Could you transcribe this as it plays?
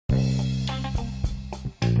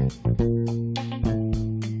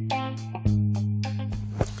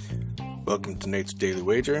Welcome to Nate's Daily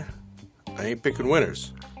Wager. I ain't picking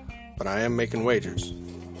winners, but I am making wagers.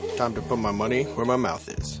 Time to put my money where my mouth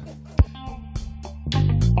is.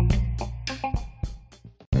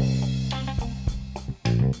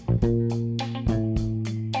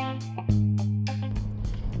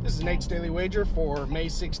 This is Nate's Daily Wager for May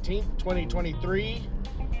 16th, 2023.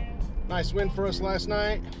 Nice win for us last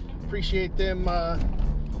night. Appreciate them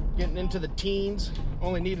getting into the teens.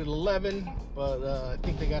 Only needed 11, but I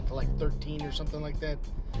think they got to like 13 or something like that.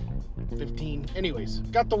 15. Anyways,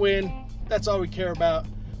 got the win. That's all we care about.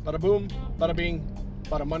 Bada boom, bada bing,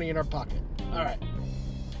 bada money in our pocket. All right,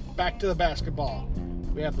 back to the basketball.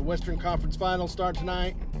 We have the Western Conference Finals start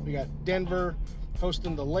tonight. We got Denver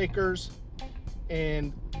hosting the Lakers,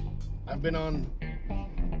 and I've been on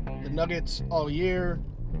the Nuggets all year.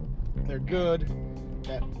 They're good.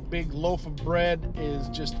 That big loaf of bread is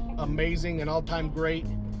just amazing and all-time great,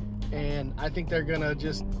 and I think they're gonna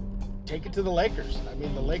just take it to the Lakers. I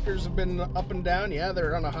mean, the Lakers have been up and down. Yeah,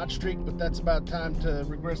 they're on a hot streak, but that's about time to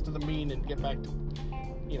regress to the mean and get back to,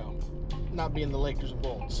 not being the Lakers of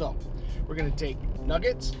old. So we're gonna take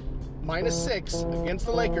Nuggets -6 against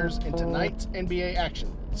the Lakers in tonight's NBA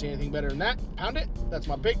action. See anything better than that? Pound it. That's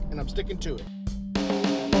my pick, and I'm sticking to it.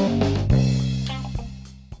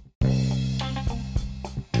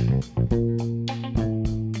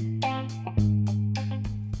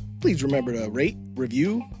 Please remember to rate,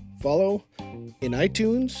 review, follow in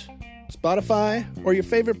iTunes, Spotify, or your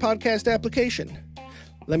favorite podcast application.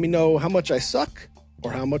 Let me know how much I suck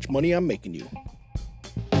or how much money I'm making you.